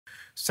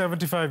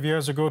75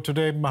 years ago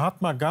today,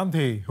 Mahatma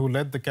Gandhi, who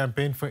led the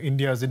campaign for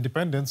India's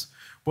independence,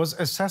 was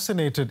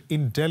assassinated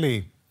in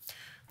Delhi.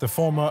 The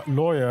former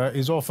lawyer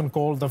is often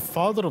called the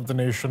father of the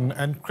nation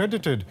and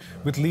credited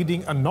with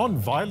leading a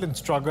non-violent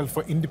struggle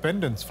for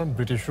independence from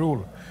British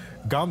rule.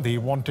 Gandhi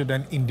wanted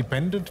an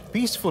independent,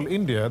 peaceful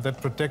India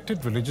that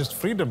protected religious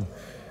freedom.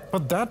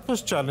 But that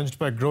was challenged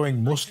by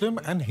growing Muslim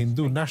and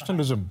Hindu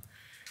nationalism.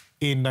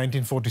 In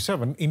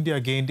 1947, India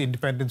gained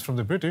independence from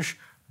the British,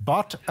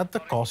 but at the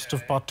cost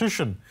of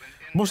partition.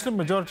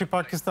 Muslim-majority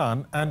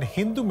Pakistan and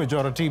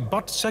Hindu-majority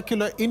but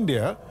secular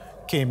India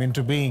came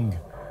into being.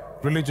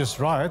 Religious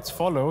riots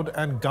followed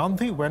and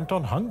Gandhi went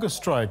on hunger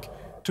strike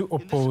to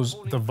oppose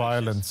the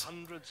violence.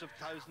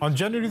 On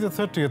January the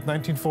 30th,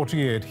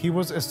 1948, he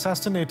was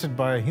assassinated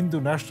by a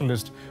Hindu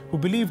nationalist who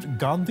believed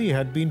Gandhi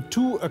had been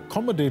too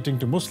accommodating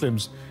to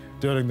Muslims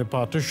during the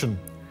partition.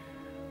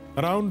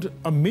 Around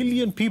 1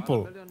 million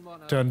people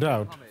turned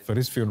out for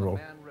his funeral.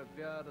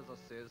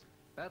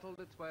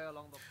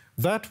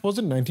 That was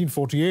in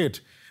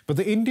 1948. But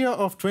the India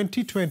of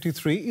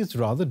 2023 is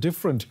rather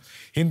different.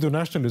 Hindu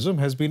nationalism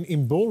has been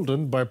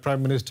emboldened by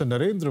Prime Minister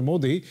Narendra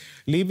Modi,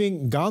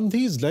 leaving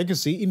Gandhi's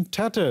legacy in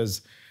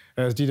tatters,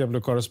 as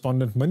DW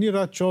correspondent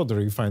Manira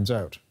Chaudhary finds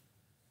out.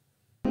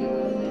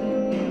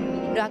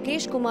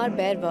 Rakesh Kumar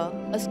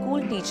Berwa, a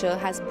school teacher,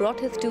 has brought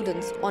his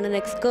students on an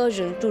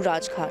excursion to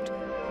Rajghat,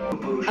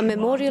 a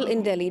memorial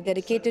in Delhi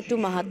dedicated to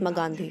Mahatma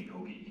Gandhi.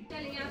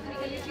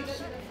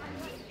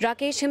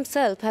 Rakesh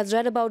himself has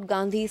read about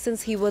Gandhi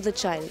since he was a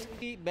child.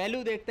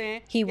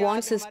 He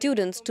wants his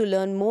students to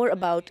learn more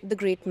about the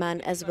great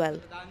man as well.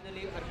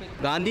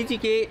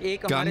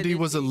 Gandhi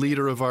was a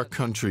leader of our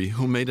country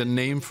who made a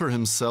name for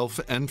himself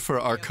and for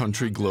our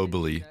country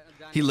globally.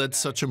 He led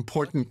such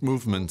important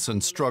movements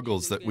and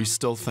struggles that we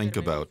still think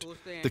about.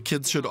 The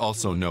kids should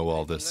also know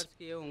all this.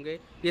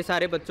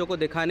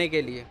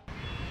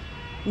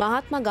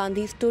 Mahatma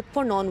Gandhi stood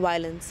for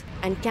non-violence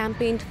and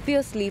campaigned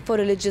fiercely for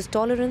religious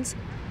tolerance,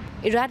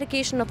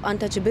 eradication of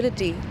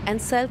untouchability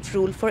and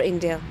self-rule for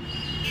India.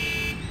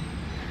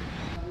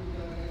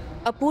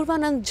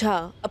 Apurvanand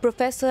Jha, a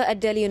professor at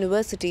Delhi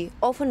University,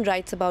 often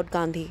writes about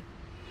Gandhi.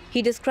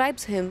 He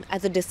describes him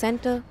as a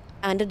dissenter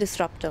and a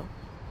disruptor.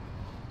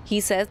 He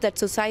says that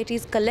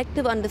society's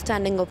collective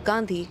understanding of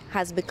Gandhi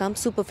has become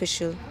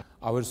superficial.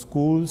 Our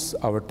schools,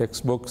 our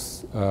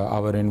textbooks,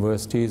 our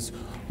universities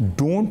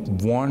don't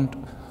want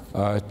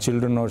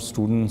children or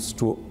students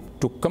to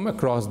come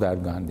across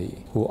that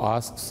Gandhi, who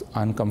asks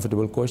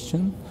uncomfortable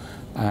questions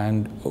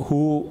and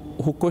who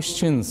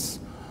questions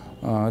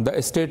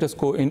the status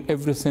quo in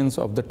every sense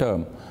of the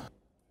term.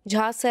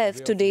 Jha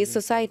says today's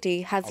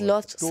society has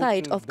lost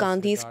sight of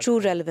Gandhi's true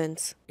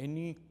relevance.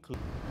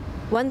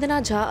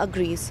 Vandana Jha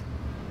agrees.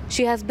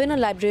 She has been a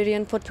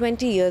librarian for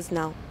 20 years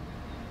now.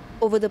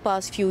 Over the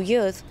past few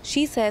years,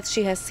 she says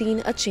she has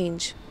seen a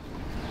change.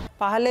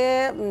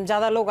 Earlier,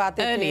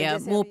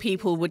 more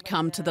people would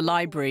come to the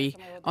library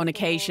on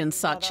occasions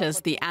such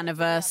as the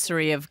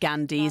anniversary of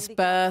Gandhi's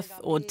birth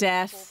or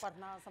death.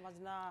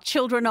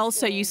 Children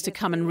also used to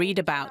come and read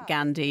about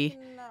Gandhi,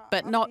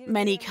 but not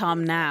many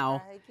come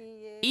now.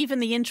 Even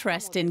the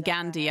interest in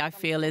Gandhi, I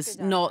feel, is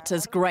not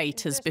as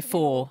great as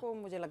before.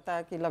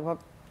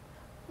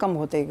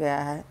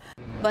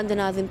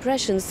 Vandana's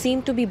impressions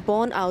seem to be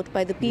borne out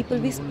by the people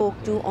we spoke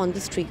to on the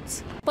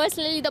streets.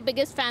 Personally, the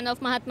biggest fan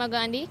of Mahatma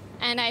Gandhi,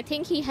 and I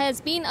think he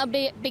has been a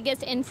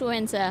biggest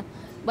influencer.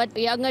 But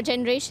the younger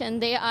generation,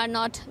 they are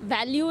not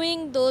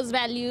valuing those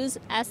values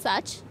as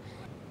such.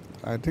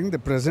 I think the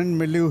present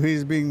milieu, he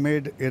is being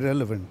made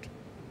irrelevant.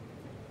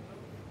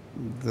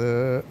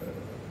 The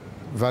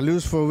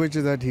values for which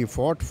that he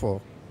fought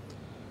for,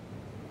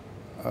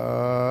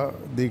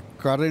 the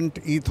current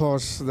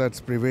ethos that's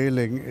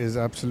prevailing is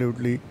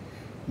absolutely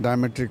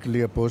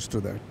diametrically opposed to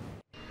that.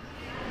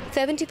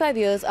 75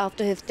 years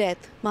after his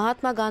death,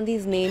 Mahatma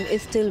Gandhi's name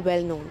is still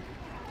well known.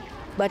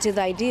 But his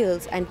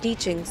ideals and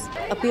teachings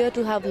appear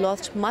to have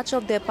lost much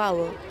of their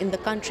power in the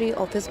country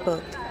of his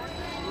birth.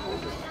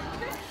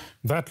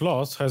 That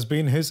loss has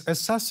been his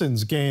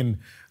assassin's gain.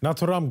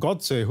 Nathuram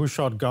Godse, who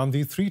shot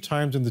Gandhi 3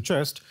 times in the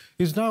chest,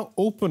 is now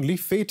openly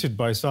feted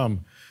by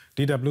some.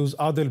 DW's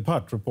Adil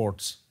Bhatt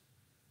reports.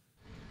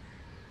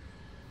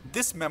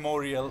 This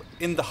memorial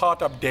in the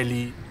heart of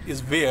Delhi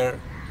is where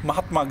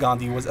Mahatma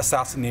Gandhi was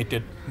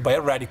assassinated by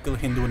a radical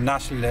Hindu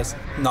nationalist,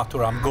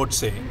 Nathuram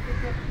Godse.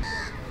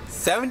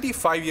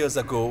 75 years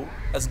ago,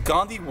 as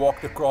Gandhi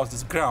walked across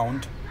this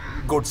ground,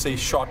 Godse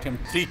shot him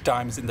 3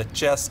 times in the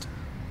chest,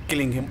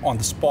 killing him on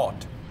the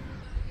spot.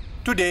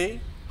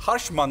 Today,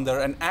 Harsh Mandar,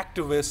 an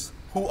activist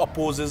who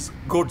opposes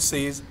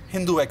Godse's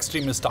Hindu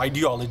extremist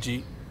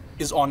ideology,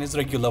 is on his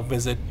regular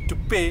visit to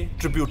pay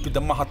tribute to the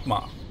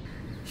Mahatma.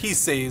 He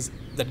says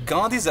that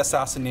Gandhi's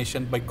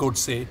assassination by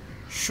Godse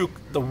shook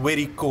the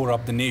very core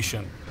of the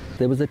nation.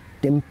 There was a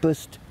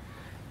tempest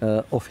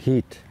of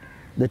hate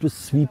that was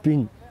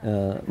sweeping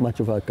much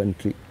of our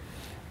country.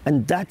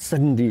 And that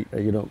suddenly,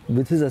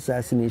 with his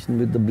assassination,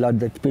 with the blood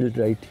that spilled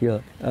right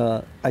here,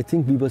 I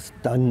think we were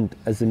stunned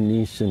as a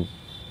nation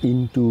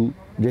into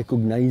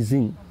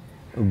recognizing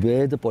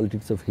where the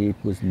politics of hate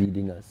was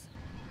leading us.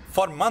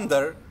 For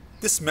Mandar,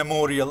 this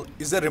memorial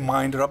is a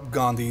reminder of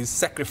Gandhi's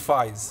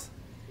sacrifice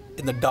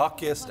in the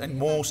darkest and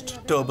most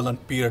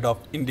turbulent period of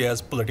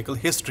India's political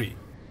history.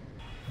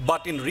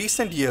 But in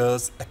recent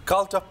years, a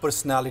cult of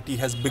personality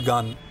has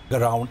begun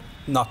around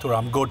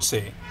Nathuram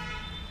Godse.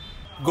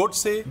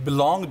 Godse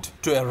belonged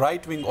to a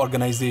right-wing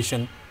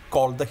organization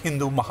called the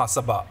Hindu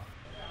Mahasabha.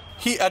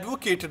 He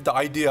advocated the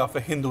idea of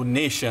a Hindu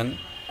nation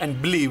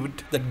and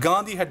believed that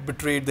Gandhi had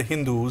betrayed the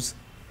Hindus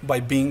by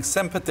being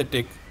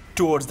sympathetic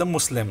towards the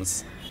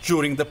Muslims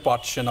during the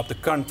partition of the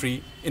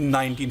country in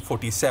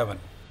 1947.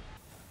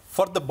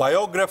 For the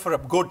biographer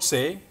of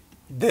Godse,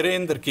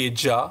 Dhirendra K.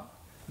 Jha,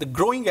 the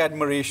growing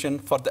admiration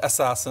for the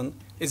assassin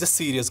is a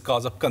serious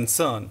cause of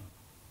concern.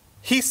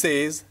 He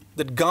says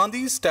that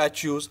Gandhi's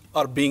statues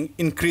are being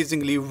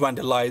increasingly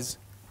vandalized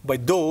by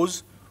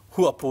those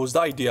who oppose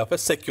the idea of a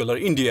secular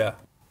India.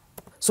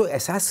 So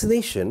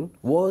assassination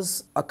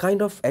was a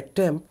kind of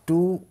attempt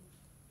to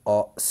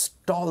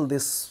stall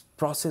this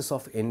process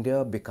of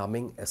India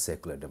becoming a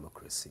secular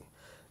democracy.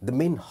 The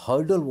main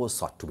hurdle was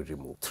sought to be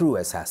removed through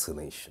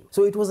assassination.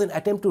 So it was an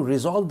attempt to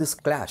resolve this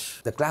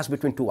clash, the clash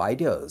between two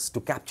ideas,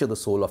 to capture the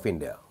soul of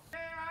India.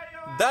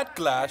 That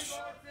clash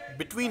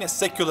between a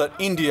secular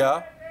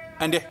India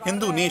and a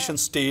Hindu nation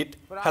state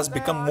has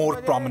become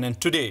more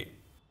prominent today.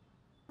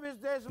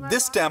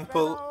 This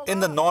temple in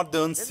the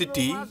northern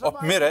city of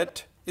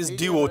Meerut is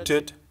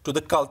devoted to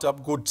the cult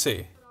of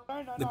Godse.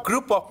 The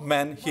group of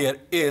men here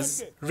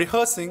is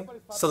rehearsing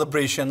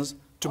celebrations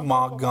to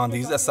mark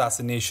Gandhi's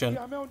assassination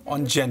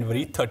on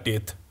January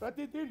 30th.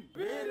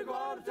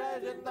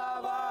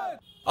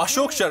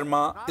 Ashok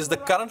Sharma is the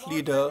current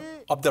leader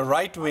of the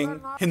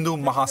right-wing Hindu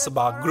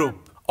Mahasabha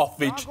group, of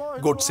which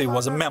Godse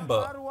was a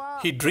member.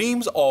 He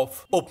dreams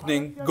of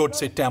opening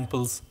Godse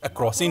temples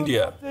across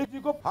India.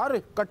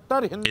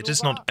 It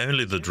is not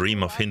only the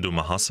dream of Hindu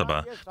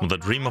Mahasabha, but the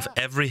dream of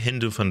every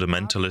Hindu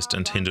fundamentalist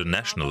and Hindu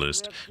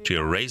nationalist to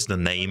erase the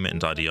name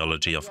and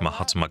ideology of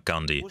Mahatma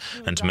Gandhi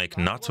and make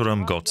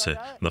Nathuram Godse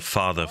the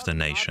father of the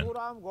nation.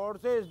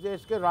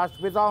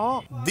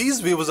 These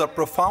views are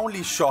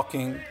profoundly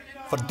shocking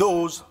for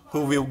those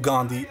who view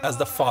Gandhi as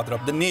the father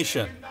of the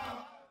nation.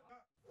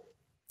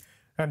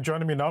 And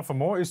joining me now for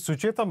more is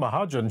Sucheta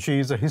Mahajan. She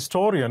is a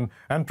historian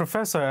and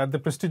professor at the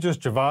prestigious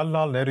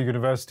Jawaharlal Nehru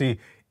University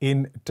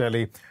in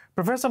Delhi.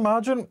 Professor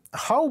Mahajan,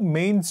 how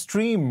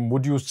mainstream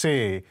would you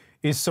say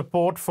is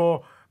support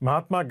for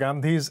Mahatma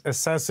Gandhi's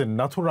assassin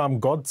Nathuram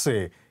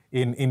Godse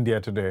in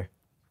India today?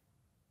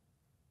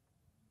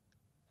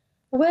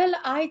 Well,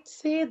 I'd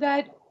say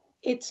that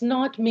it's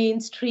not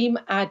mainstream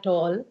at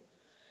all.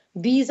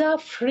 These are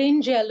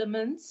fringe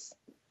elements.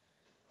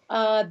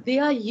 They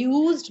are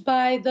used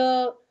by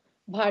the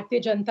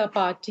Bharatiya Janata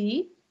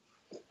Party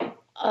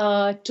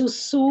to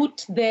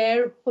suit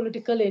their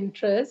political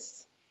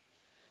interests,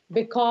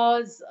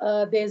 because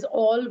there's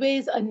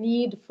always a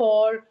need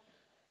for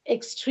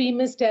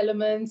extremist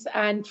elements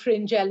and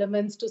fringe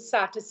elements to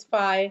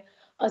satisfy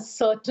a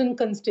certain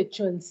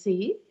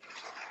constituency.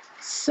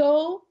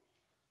 So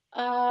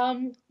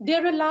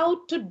they're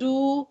allowed to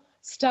do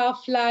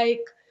stuff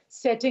like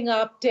setting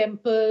up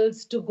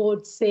temples to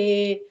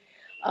Godse.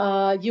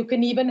 You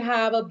can even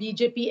have a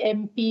BJP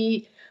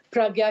MP,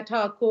 Pragya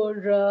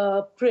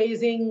Thakur,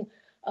 praising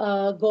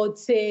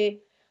Godse,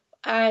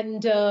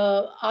 and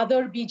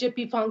other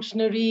BJP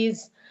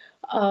functionaries,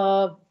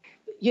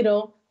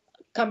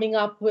 coming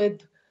up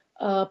with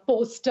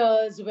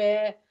posters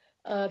where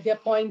they're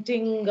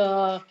pointing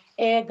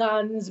air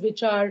guns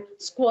which are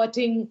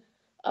squirting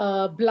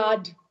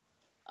blood.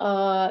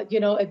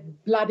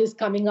 Blood is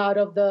coming out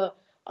of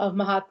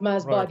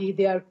Mahatma's body.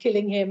 They are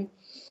killing him.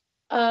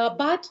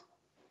 But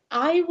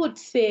I would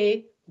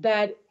say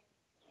that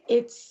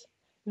it's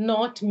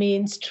not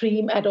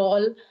mainstream at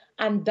all,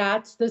 and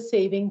that's the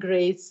saving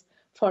grace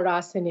for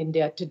us in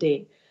India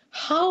today.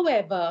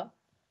 However,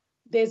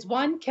 there's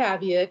one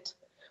caveat,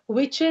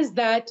 which is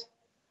that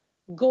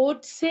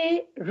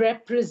Godse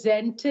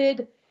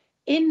represented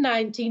in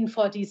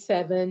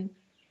 1947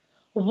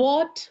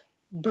 what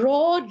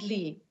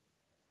broadly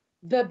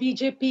the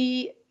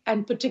BJP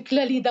and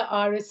particularly the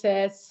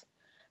RSS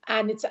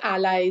and its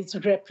allies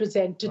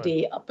represent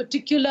today, a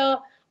particular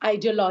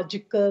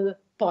ideological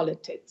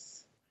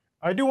politics.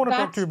 I do want to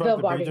talk to you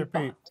about the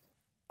BJP.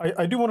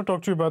 I do want to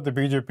talk to you about the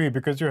BJP,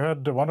 because you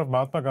had one of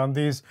Mahatma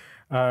Gandhi's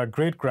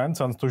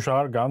great-grandsons,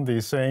 Tushar Gandhi,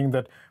 saying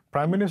that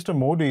Prime Minister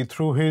Modi,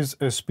 through his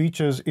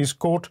speeches, is,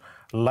 quote,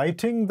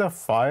 lighting the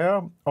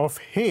fire of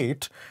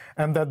hate,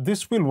 and that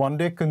this will one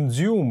day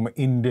consume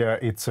India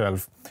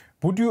itself.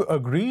 Would you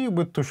agree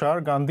with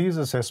Tushar Gandhi's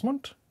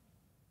assessment?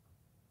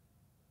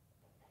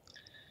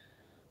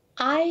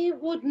 I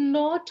would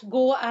not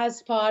go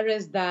as far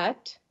as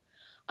that.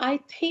 I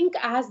think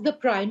as the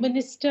Prime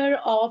Minister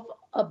of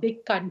a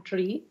big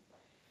country,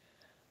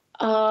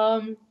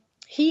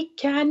 he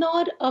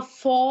cannot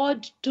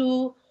afford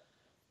to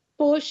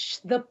push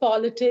the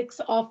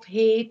politics of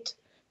hate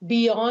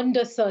beyond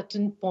a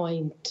certain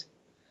point.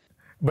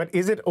 But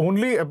is it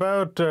only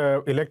about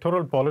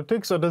electoral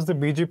politics, or does the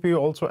BJP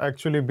also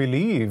actually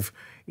believe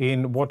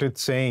in what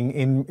it's saying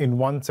in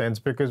one sense?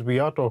 Because we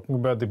are talking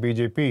about the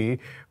BJP,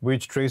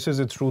 which traces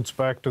its roots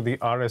back to the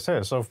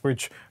RSS, of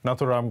which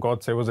Nathuram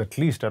Godse was at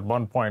least at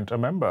one point a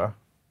member.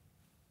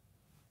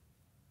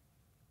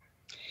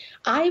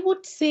 I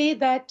would say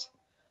that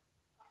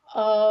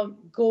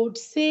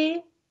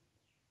Godse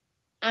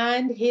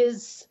and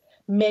his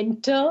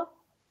mentor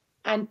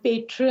and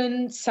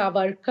patron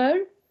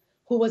Savarkar,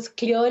 who was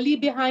clearly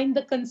behind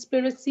the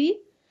conspiracy,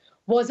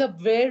 was a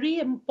very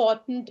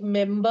important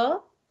member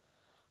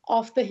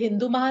of the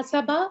Hindu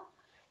Mahasabha.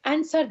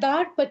 And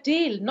Sardar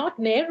Patel, not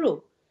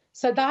Nehru,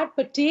 Sardar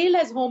Patel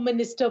as Home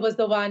Minister was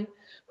the one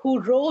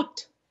who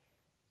wrote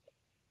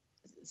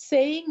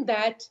saying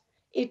that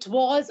it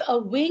was a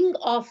wing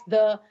of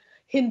the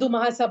Hindu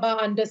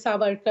Mahasabha under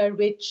Savarkar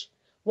which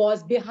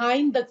was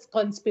behind the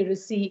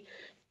conspiracy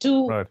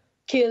to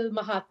kill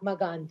Mahatma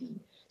Gandhi.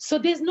 So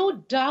there's no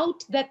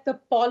doubt that the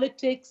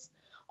politics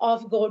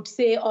of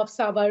Godse, of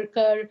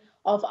Savarkar,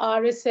 of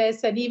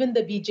RSS, and even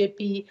the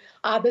BJP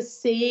are the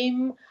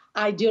same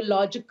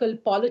ideological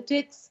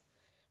politics,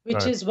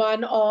 which is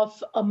one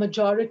of a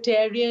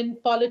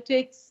majoritarian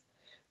politics,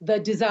 the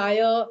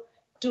desire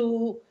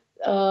to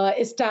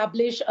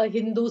establish a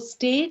Hindu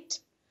state,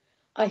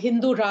 a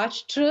Hindu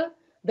Rashtra,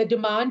 the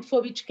demand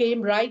for which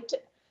came right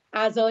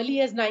as early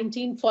as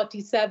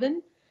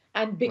 1947.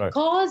 And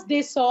because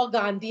they saw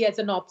Gandhi as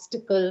an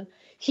obstacle,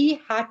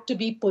 he had to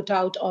be put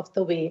out of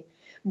the way.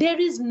 There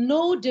is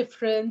no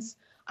difference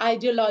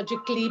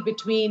ideologically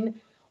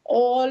between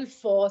all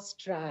four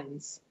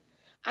strands.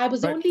 I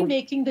was only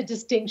making the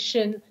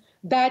distinction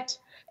that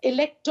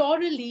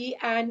electorally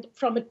and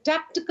from a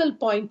tactical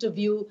point of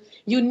view,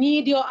 you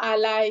need your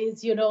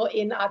allies, you know,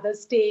 in other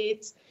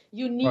states.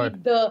 You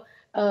need the,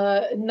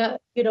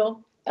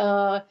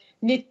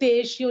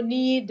 Nitish, you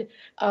need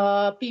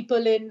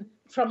people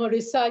from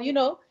Orissa, you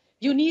know,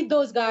 you need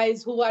those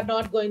guys who are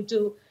not going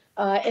to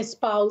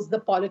espouse the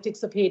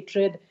politics of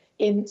hatred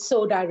in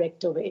so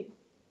direct a way.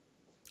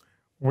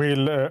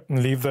 We'll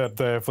leave that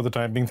there for the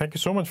time being. Thank you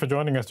so much for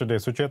joining us today,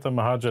 Sucheta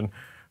Mahajan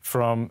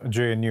from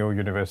JNU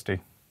University.